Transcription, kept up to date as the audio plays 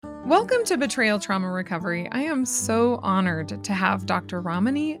Welcome to Betrayal Trauma Recovery. I am so honored to have Dr.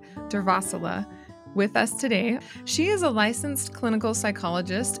 Ramani Durvasula with us today. She is a licensed clinical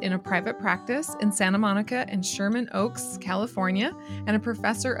psychologist in a private practice in Santa Monica and Sherman Oaks, California, and a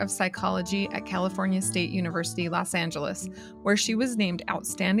professor of psychology at California State University, Los Angeles, where she was named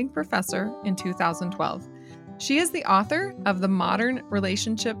Outstanding Professor in 2012. She is the author of the Modern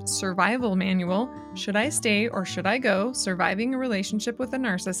Relationship Survival Manual, Should I Stay or Should I Go? Surviving a Relationship with a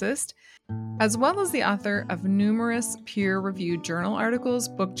Narcissist, as well as the author of numerous peer-reviewed journal articles,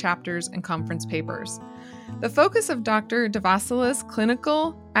 book chapters, and conference papers. The focus of Dr. Durvasula's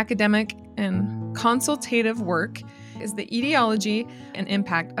clinical, academic, and consultative work is the etiology and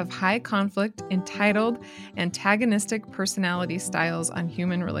impact of high-conflict, entitled, antagonistic personality styles on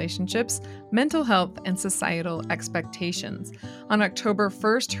human relationships, mental health, and societal expectations. On October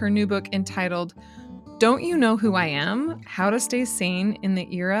 1st, her new book entitled Don't You Know Who I Am? How to Stay Sane in the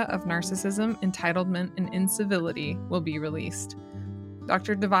Era of Narcissism, Entitlement, and Incivility will be released.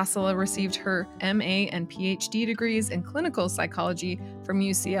 Dr. Durvasula received her MA and PhD degrees in clinical psychology from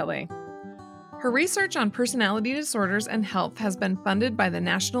UCLA. Her research on personality disorders and health has been funded by the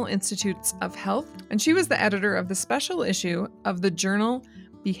National Institutes of Health, and she was the editor of the special issue of the journal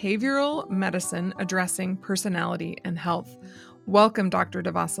Behavioral Medicine Addressing Personality and Health. Welcome, Dr.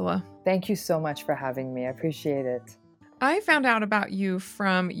 Durvasula. Thank you so much for having me. I appreciate it. I found out about you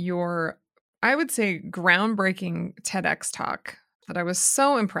from your, I would say, groundbreaking TEDx talk that I was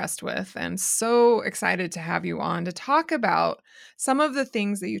so impressed with and so excited to have you on to talk about some of the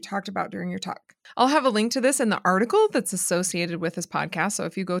things that you talked about during your talk. I'll have a link to this in the article that's associated with this podcast. So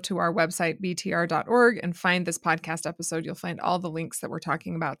if you go to our website, btr.org, and find this podcast episode, you'll find all the links that we're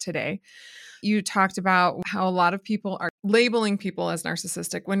talking about today. You talked about how a lot of people are labeling people as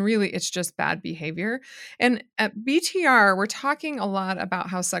narcissistic when really it's just bad behavior. And at BTR, we're talking a lot about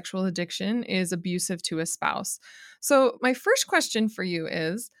how sexual addiction is abusive to a spouse. So my first question for you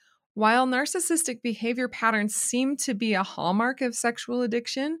is, while narcissistic behavior patterns seem to be a hallmark of sexual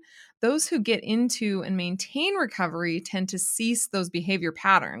addiction, those who get into and maintain recovery tend to cease those behavior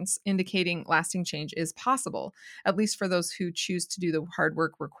patterns, indicating lasting change is possible, at least for those who choose to do the hard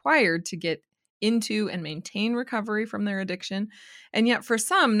work required to get into and maintain recovery from their addiction. And yet for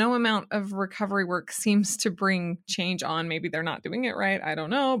some, no amount of recovery work seems to bring change on. Maybe they're not doing it right. I don't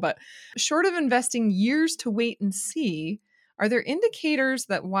know. But short of investing years to wait and see, are there indicators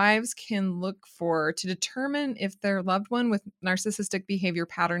that wives can look for to determine if their loved one with narcissistic behavior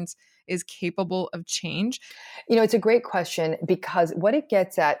patterns is capable of change? You know, it's a great question because what it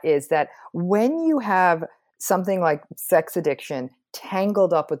gets at is that when you have something like sex addiction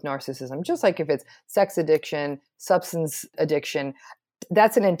tangled up with narcissism, just like if it's sex addiction, substance addiction,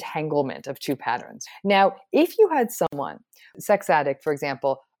 that's an entanglement of two patterns. Now, if you had someone, sex addict, for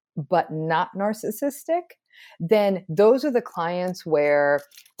example, but not narcissistic, then those are the clients where,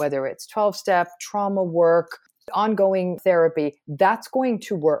 whether it's 12-step trauma work, ongoing therapy, that's going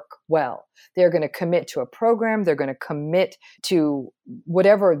to work well. They're going to commit to a program. They're going to commit to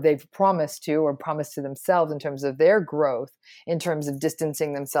whatever they've promised to or promised to themselves in terms of their growth, in terms of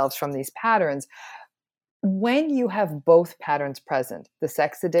distancing themselves from these patterns. When you have both patterns present, the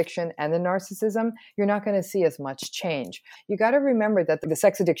sex addiction and the narcissism, you're not going to see as much change. You got to remember that the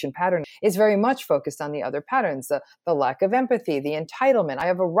sex addiction pattern is very much focused on the other patterns, the lack of empathy, the entitlement. I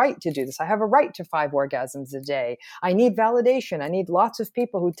have a right to do this. I have a right to 5 orgasms a day. I need validation. I need lots of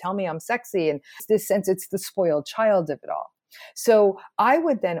people who tell me I'm sexy. And in this sense, it's the spoiled child of it all. So I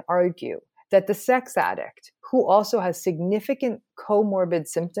would then argue that the sex addict, who also has significant comorbid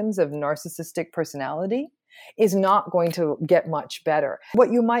symptoms of narcissistic personality, is not going to get much better.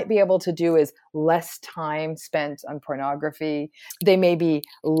 What you might be able to do is less time spent on pornography. They may be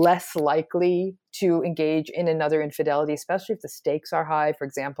less likely to engage in another infidelity, especially if the stakes are high. For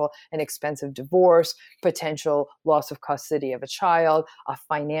example, an expensive divorce, potential loss of custody of a child, a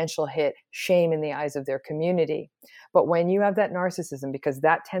financial hit, shame in the eyes of their community. But when you have that narcissism, because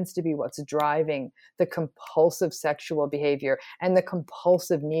that tends to be what's driving the compulsive sexual behavior and the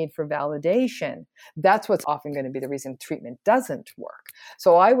compulsive need for validation, that's what's often going to be the reason treatment doesn't work.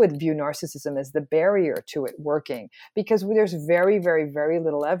 So I would view narcissism as the barrier to it working, because there's very, very, very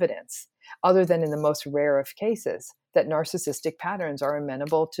little evidence, other than in the most rare of cases, that narcissistic patterns are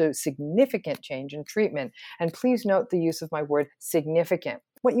amenable to significant change in treatment. And please note the use of my word significant.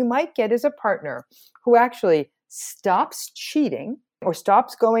 What you might get is a partner who actually stops cheating, or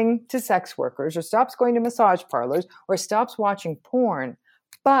stops going to sex workers, or stops going to massage parlors, or stops watching porn,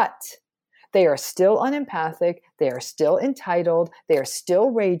 but they are still unempathic, they are still entitled, they are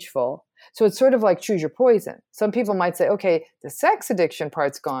still rageful. So it's sort of like choose your poison. Some people might say, okay, the sex addiction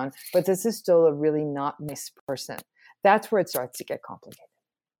part's gone, but this is still a really not nice person. That's where it starts to get complicated.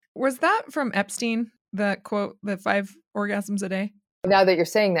 Was that from Epstein, that quote, the 5 orgasms a day? Now that you're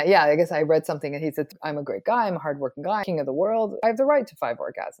saying that, yeah, I guess I read something and he said, I'm a great guy, I'm a hardworking guy, king of the world. I have the right to 5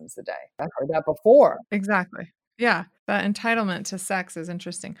 orgasms a day. I've heard that before. Exactly. Yeah, that entitlement to sex is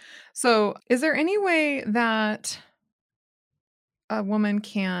interesting. So, is there any way that a woman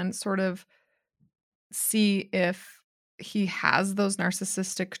can sort of see if he has those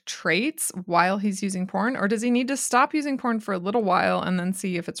narcissistic traits while he's using porn? Or does he need to stop using porn for a little while and then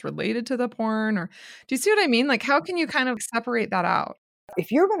see if it's related to the porn? Or do you see what I mean? Like, how can you kind of separate that out?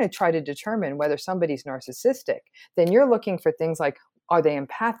 If you're going to try to determine whether somebody's narcissistic, then you're looking for things like, are they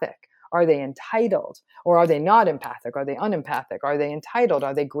empathic? Are they entitled? Or are they not empathic? Are they unempathic? Are they entitled?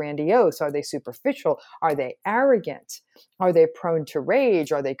 Are they grandiose? Are they superficial? Are they arrogant? Are they prone to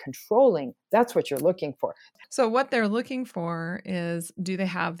rage? Are they controlling? That's what you're looking for. So, what they're looking for is, do they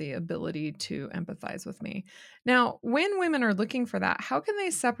have the ability to empathize with me? Now, when women are looking for that, how can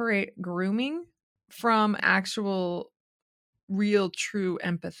they separate grooming from actual real true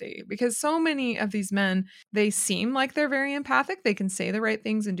empathy? Because so many of these men, they seem like they're very empathic, they can say the right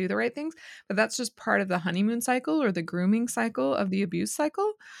things and do the right things, but that's just part of the honeymoon cycle or the grooming cycle of the abuse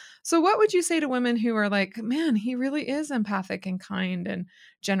cycle. So what would you say to women who are like, man, he really is empathic and kind and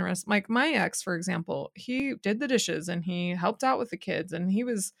generous? Like my ex, for example, he did the dishes and he helped out with the kids and he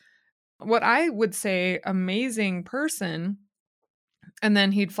was, what I would say, amazing person. And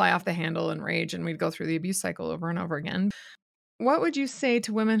then he'd fly off the handle and rage and we'd go through the abuse cycle over and over again. What would you say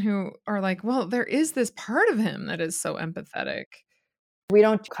to women who are like, well, there is this part of him that is so empathetic? We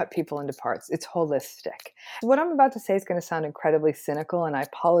don't cut people into parts. It's holistic. What I'm about to say is going to sound incredibly cynical, and I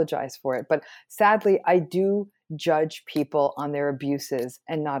apologize for it. But sadly, I do judge people on their abuses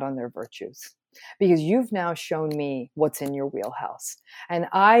and not on their virtues. Because you've now shown me what's in your wheelhouse. And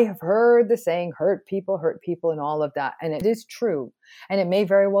I have heard the saying, hurt people, and all of that. And it is true. And it may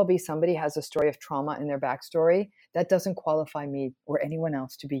very well be somebody has a story of trauma in their backstory. That doesn't qualify me or anyone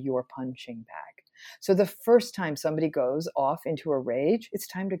else to be your punching bag. So the first time somebody goes off into a rage, it's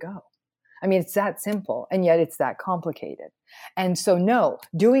time to go. I mean, it's that simple, and yet it's that complicated. And so no,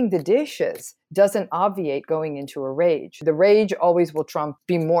 doing the dishes doesn't obviate going into a rage. The rage always will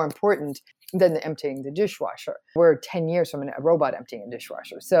be more important than emptying the dishwasher. We're 10 years from a robot emptying a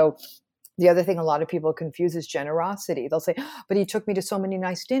dishwasher. So the other thing a lot of people confuse is generosity. They'll say, but he took me to so many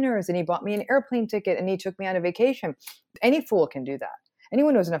nice dinners and he bought me an airplane ticket and he took me on a vacation. Any fool can do that.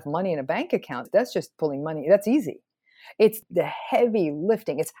 Anyone who has enough money in a bank account, that's just pulling money. That's easy. It's the heavy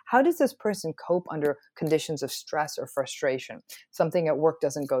lifting. It's how does this person cope under conditions of stress or frustration? Something at work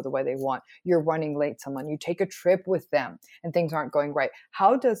doesn't go the way they want. You're running late someone. You take a trip with them and things aren't going right.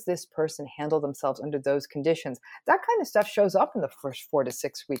 How does this person handle themselves under those conditions? That kind of stuff shows up in the first 4 to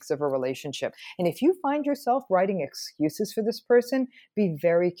 6 weeks of a relationship. And if you find yourself writing excuses for this person, be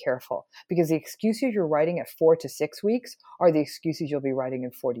very careful, because the excuses you're writing at 4 to 6 weeks are the excuses you'll be writing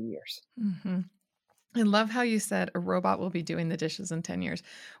in 40 years. Mm-hmm. I love how you said a robot will be doing the dishes in 10 years.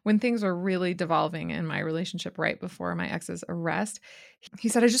 When things were really devolving in my relationship right before my ex's arrest, he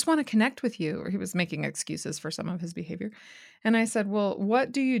said, I just want to connect with you. Or he was making excuses for some of his behavior. And I said, well,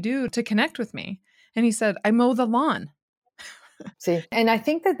 what do you do to connect with me? And he said, I mow the lawn. See, and I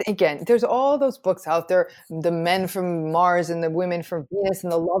think that, again, there's all those books out there, the men from Mars and the women from Venus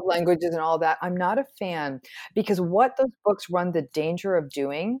and the love languages and all that. I'm not a fan, because what those books run the danger of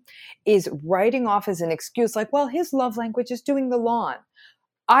doing is writing off as an excuse, like, well, his love language is doing the lawn.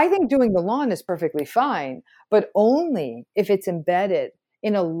 I think doing the lawn is perfectly fine, but only if it's embedded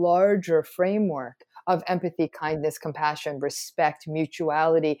in a larger framework of empathy, kindness, compassion, respect,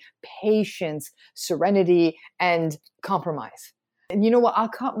 mutuality, patience, serenity, and compromise. And you know what? I'll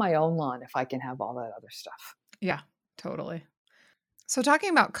cut my own lawn if I can have all that other stuff. Yeah, totally. So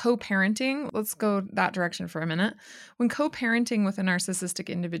talking about co-parenting, let's go that direction for a minute. When co-parenting with a narcissistic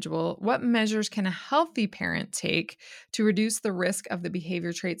individual, what measures can a healthy parent take to reduce the risk of the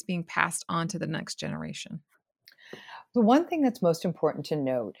behavior traits being passed on to the next generation? The one thing that's most important to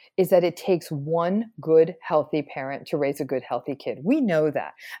note is that it takes one good, healthy parent to raise a good, healthy kid. We know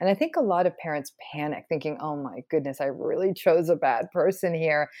that. And I think a lot of parents panic thinking, oh my goodness, I really chose a bad person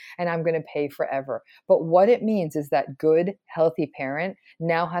here and I'm going to pay forever. But what it means is that good, healthy parent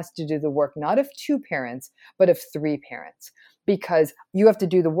now has to do the work, not of 2 parents, but of 3 parents. Because you have to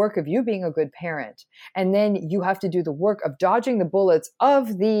do the work of you being a good parent. And then you have to do the work of dodging the bullets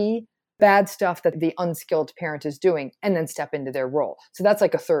of the bad stuff that the unskilled parent is doing, and then step into their role. So that's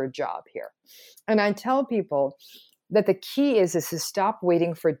like a third job here. And I tell people, that the key is to stop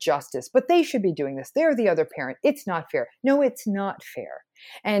waiting for justice. But they should be doing this. They're the other parent. It's not fair. No, it's not fair.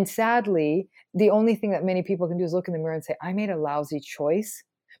 And sadly, the only thing that many people can do is look in the mirror and say, I made a lousy choice,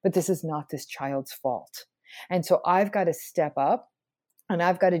 but this is not this child's fault. And so I've got to step up and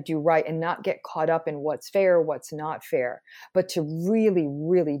I've got to do right and not get caught up in what's fair, what's not fair, but to really,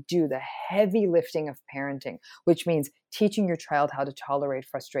 really do the heavy lifting of parenting, which means teaching your child how to tolerate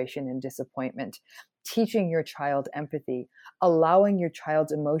frustration and disappointment, teaching your child empathy, allowing your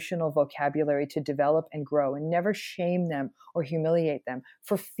child's emotional vocabulary to develop and grow, and never shame them or humiliate them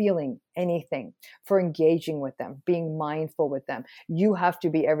for feeling anything, for engaging with them, being mindful with them. You have to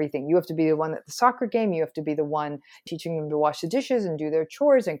be everything. You have to be the one at the soccer game. You have to be the one teaching them to wash the dishes and do their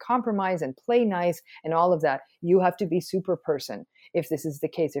chores and compromise and play nice and all of that. You have to be super person if this is the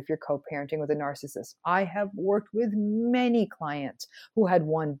case, if you're co-parenting with a narcissist. I have worked with many clients who had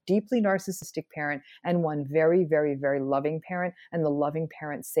one deeply narcissistic parent and one very, very, very loving parent, and the loving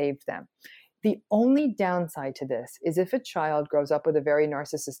parent saved them. The only downside to this is if a child grows up with a very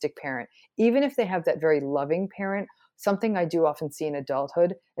narcissistic parent, even if they have that very loving parent, something I do often see in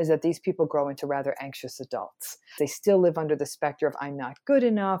adulthood is that these people grow into rather anxious adults. They still live under the specter of I'm not good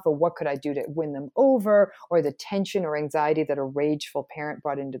enough, or what could I do to win them over, or the tension or anxiety that a rageful parent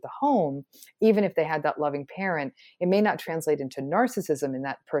brought into the home. Even if they had that loving parent, it may not translate into narcissism in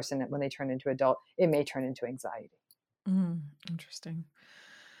that person when they turn into adult. It may turn into anxiety. Interesting.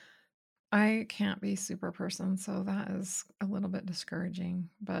 I can't be super person, so that is a little bit discouraging,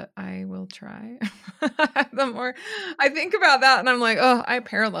 but I will try. The more I think about that, and I'm like, oh, I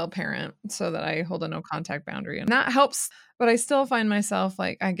parallel parent so that I hold a no contact boundary, and that helps. But I still find myself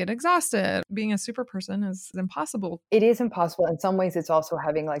like I get exhausted. Being a super person is impossible. It is impossible. In some ways, it's also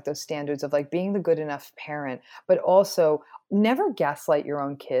having like those standards of like being the good enough parent, but also never gaslight your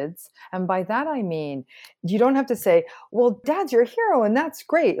own kids. And by that, I mean, you don't have to say, well, dad's your hero and that's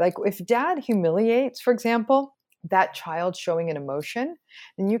great. Like if dad humiliates, for example, that child showing an emotion,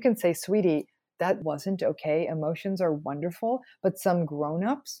 then you can say, sweetie, that wasn't okay. Emotions are wonderful, but some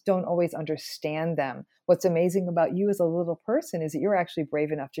grown-ups don't always understand them. What's amazing about you as a little person is that you're actually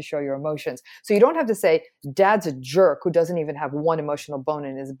brave enough to show your emotions. So you don't have to say, dad's a jerk who doesn't even have one emotional bone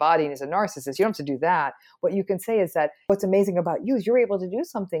in his body and is a narcissist. You don't have to do that. What you can say is that what's amazing about you is you're able to do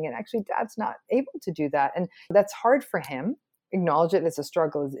something, and actually dad's not able to do that. And that's hard for him. Acknowledge it as a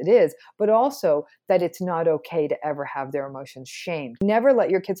struggle as it is, but also that it's not okay to ever have their emotions shamed. Never let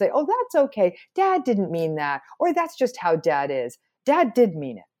your kids say, oh, that's okay. Dad didn't mean that. Or that's just how dad is. Dad did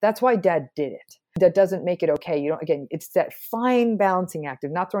mean it. That's why dad did it. That doesn't make it okay. Again, it's that fine balancing act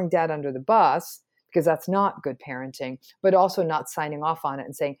of not throwing dad under the bus, because that's not good parenting, but also not signing off on it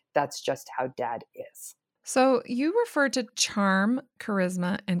and saying that's just how dad is. So you refer to charm,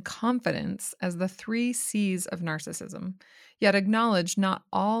 charisma, and confidence as the 3 C's of narcissism, yet acknowledge not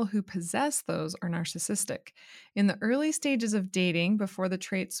all who possess those are narcissistic. In the early stages of dating, before the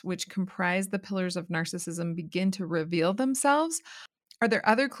traits which comprise the pillars of narcissism begin to reveal themselves, are there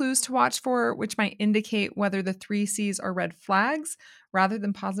other clues to watch for which might indicate whether the 3 C's are red flags rather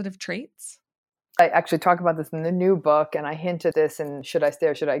than positive traits? I actually talk about this in the new book, and I hint at this in Should I Stay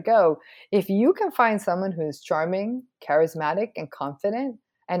or Should I Go? If you can find someone who's charming, charismatic, and confident,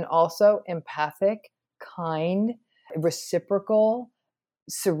 and also empathic, kind, reciprocal,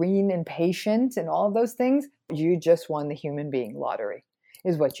 serene, and patient, and all of those things, you just won the human being lottery,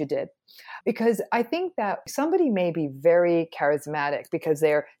 is what you did. Because I think that somebody may be very charismatic because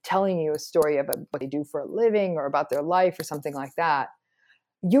they're telling you a story about what they do for a living or about their life or something like that.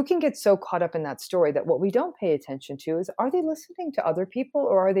 You can get so caught up in that story that what we don't pay attention to is, are they listening to other people,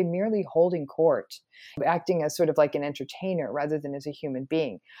 or are they merely holding court, acting as sort of like an entertainer rather than as a human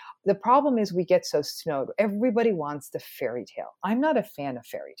being? The problem is we get so snowed. Everybody wants the fairy tale. I'm not a fan of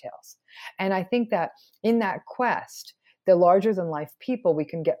fairy tales. And I think that in that quest, the larger than life people, we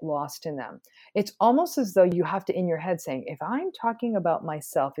can get lost in them. It's almost as though you have to, in your head, saying, if I'm talking about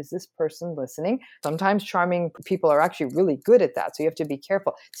myself, is this person listening? Sometimes charming people are actually really good at that. So you have to be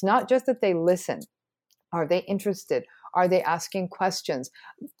careful. It's not just that they listen. Are they interested? Are they asking questions?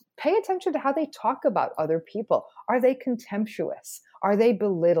 Pay attention to how they talk about other people. Are they contemptuous? Are they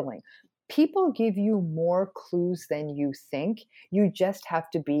belittling? People give you more clues than you think. You just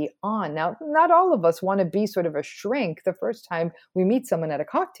have to be on. Now, not all of us want to be sort of a shrink the first time we meet someone at a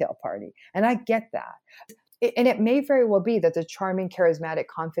cocktail party. And I get that. And it may very well be that the charming, charismatic,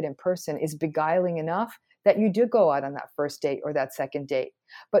 confident person is beguiling enough that you do go out on that first date or that second date.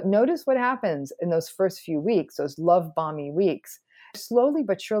 But notice what happens in those first few weeks, those love bomby weeks. Slowly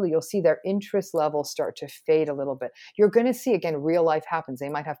but surely, you'll see their interest levels start to fade a little bit. You're going to see, again, real life happens. They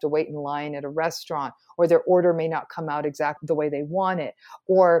might have to wait in line at a restaurant, or their order may not come out exactly the way they want it,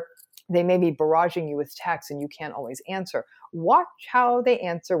 or they may be barraging you with texts and you can't always answer. Watch how they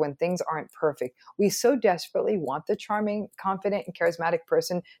answer when things aren't perfect. We so desperately want the charming, confident, and charismatic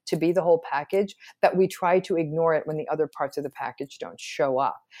person to be the whole package that we try to ignore it when the other parts of the package don't show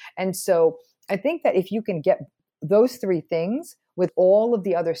up. And so I think that if you can get those three things with all of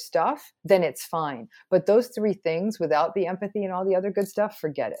the other stuff, then it's fine. But those three things without the empathy and all the other good stuff,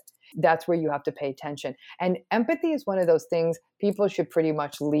 forget it. That's where you have to pay attention. And empathy is one of those things people should pretty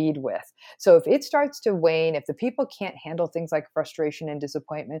much lead with. So if it starts to wane, if the people can't handle things like frustration and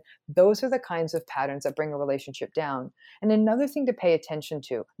disappointment, those are the kinds of patterns that bring a relationship down. And another thing to pay attention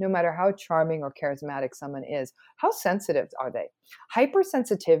to, no matter how charming or charismatic someone is, how sensitive are they?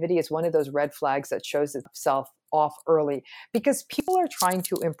 Hypersensitivity is one of those red flags that shows itself off early because people are trying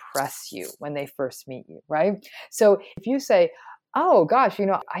to impress you when they first meet you, right? So if you say, oh gosh,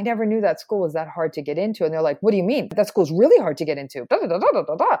 I never knew that school was that hard to get into. And they're like, what do you mean? That school's really hard to get into. Da, da, da, da,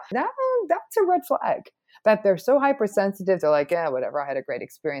 da, da. That's a red flag. That they're so hypersensitive, they're like, yeah, whatever, I had a great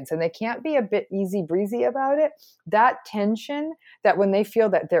experience. And they can't be a bit easy breezy about it. That tension, that when they feel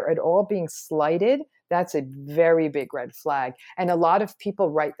that they're at all being slighted, that's a very big red flag. And a lot of people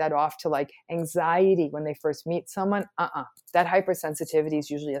write that off to like anxiety when they first meet someone. That hypersensitivity is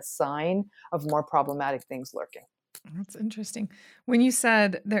usually a sign of more problematic things lurking. That's interesting. When you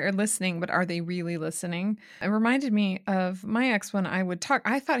said they're listening, but are they really listening? It reminded me of my ex when I would talk.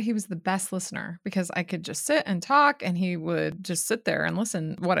 I thought he was the best listener because I could just sit and talk and he would just sit there and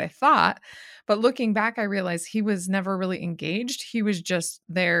listen what I thought. But looking back, I realized he was never really engaged. He was just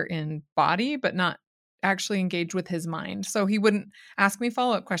there in body, but not actually engaged with his mind. So he wouldn't ask me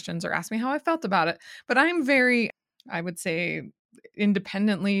follow-up questions or ask me how I felt about it. But I'm very, I would say,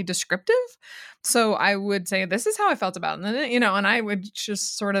 independently descriptive. So I would say, this is how I felt about it. And then, and I would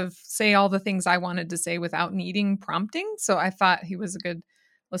just sort of say all the things I wanted to say without needing prompting. So I thought he was a good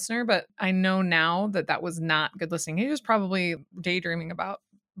listener, but I know now that that was not good listening. He was probably daydreaming about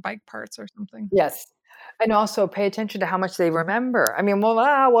bike parts or something. Yes. And also pay attention to how much they remember. I mean,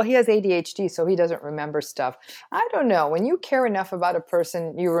 well, he has ADHD, so he doesn't remember stuff. I don't know. When you care enough about a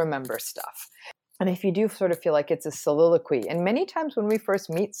person, you remember stuff. And if you do sort of feel like it's a soliloquy, and many times when we first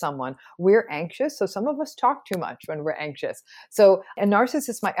meet someone, we're anxious. So some of us talk too much when we're anxious. So a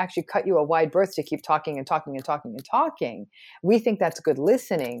narcissist might actually cut you a wide berth to keep talking and talking and talking and talking. We think that's good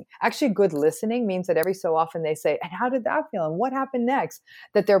listening. Actually, good listening means that every so often they say, and how did that feel? And what happened next?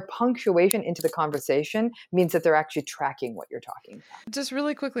 That their punctuation into the conversation means that they're actually tracking what you're talking about. Just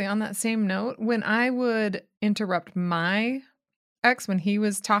really quickly on that same note, when I would interrupt my ex when he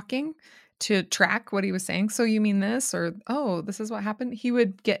was talking, to track what he was saying. So you mean this, or, oh, this is what happened. He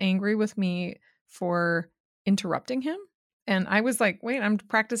would get angry with me for interrupting him. And I was like, wait, I'm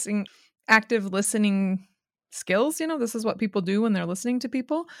practicing active listening skills. This is what people do when they're listening to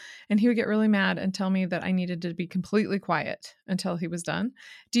people. And he would get really mad and tell me that I needed to be completely quiet until he was done.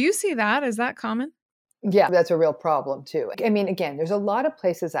 Do you see that? Is that common? Yeah, that's a real problem too. I mean, again, there's a lot of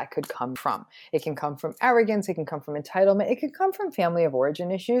places that could come from. It can come from arrogance. It can come from entitlement. It could come from family of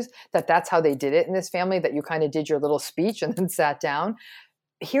origin issues, that's how they did it in this family, that you kind of did your little speech and then sat down.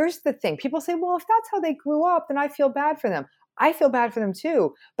 Here's the thing. People say, well, if that's how they grew up, then I feel bad for them. I feel bad for them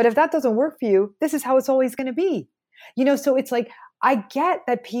too. But if that doesn't work for you, this is how it's always going to be. So it's like, I get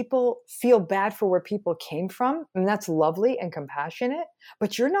that people feel bad for where people came from, and that's lovely and compassionate,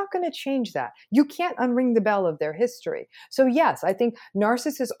 but you're not going to change that. You can't unring the bell of their history. So yes, I think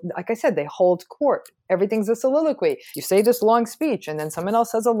narcissists, like I said, they hold court. Everything's a soliloquy. You say this long speech, and then someone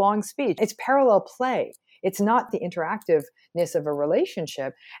else says a long speech. It's parallel play. It's not the interactiveness of a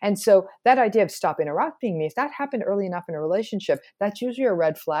relationship. And so that idea of stop interrupting me, if that happened early enough in a relationship, that's usually a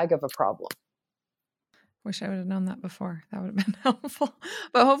red flag of a problem. Wish I would have known that before. That would have been helpful.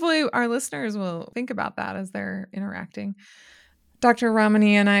 But hopefully our listeners will think about that as they're interacting. Dr.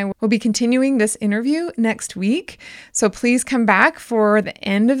 Ramani and I will be continuing this interview next week. So please come back for the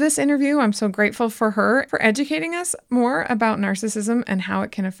end of this interview. I'm so grateful for her for educating us more about narcissism and how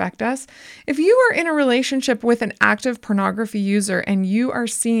it can affect us. If you are in a relationship with an active pornography user and you are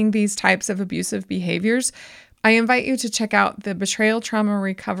seeing these types of abusive behaviors, I invite you to check out the Betrayal Trauma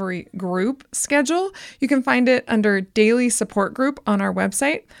Recovery Group schedule. You can find it under Daily Support Group on our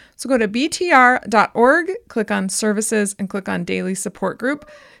website. So go to btr.org, click on Services, and click on Daily Support Group.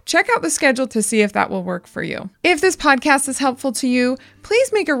 Check out the schedule to see if that will work for you. If this podcast is helpful to you,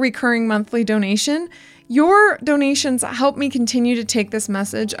 please make a recurring monthly donation. Your donations help me continue to take this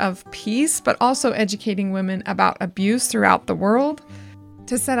message of peace, but also educating women about abuse throughout the world.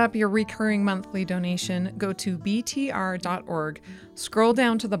 To set up your recurring monthly donation, go to btr.org, scroll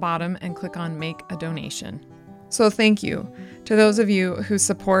down to the bottom, and click on Make a Donation. So thank you to those of you who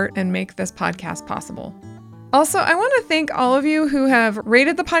support and make this podcast possible. Also, I want to thank all of you who have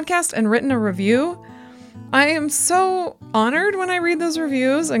rated the podcast and written a review. I am so honored when I read those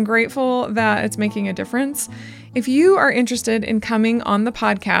reviews and grateful that it's making a difference. If you are interested in coming on the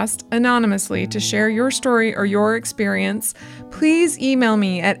podcast anonymously to share your story or your experience, please email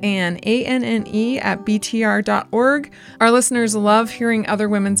me at anne@btr.org. Our listeners love hearing other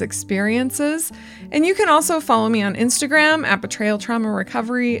women's experiences. And you can also follow me on Instagram at Betrayal Trauma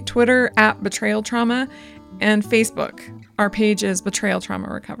Recovery, Twitter at Betrayal Trauma, and Facebook. Our page is Betrayal Trauma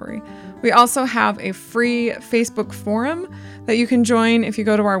Recovery. We also have a free Facebook forum that you can join if you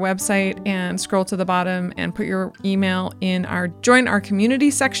go to our website and scroll to the bottom and put your email in our Join Our Community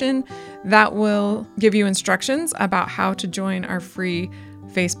section. That will give you instructions about how to join our free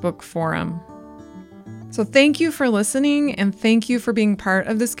Facebook forum. So thank you for listening, and thank you for being part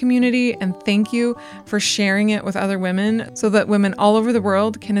of this community, and thank you for sharing it with other women so that women all over the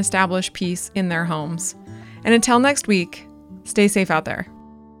world can establish peace in their homes. And until next week, stay safe out there.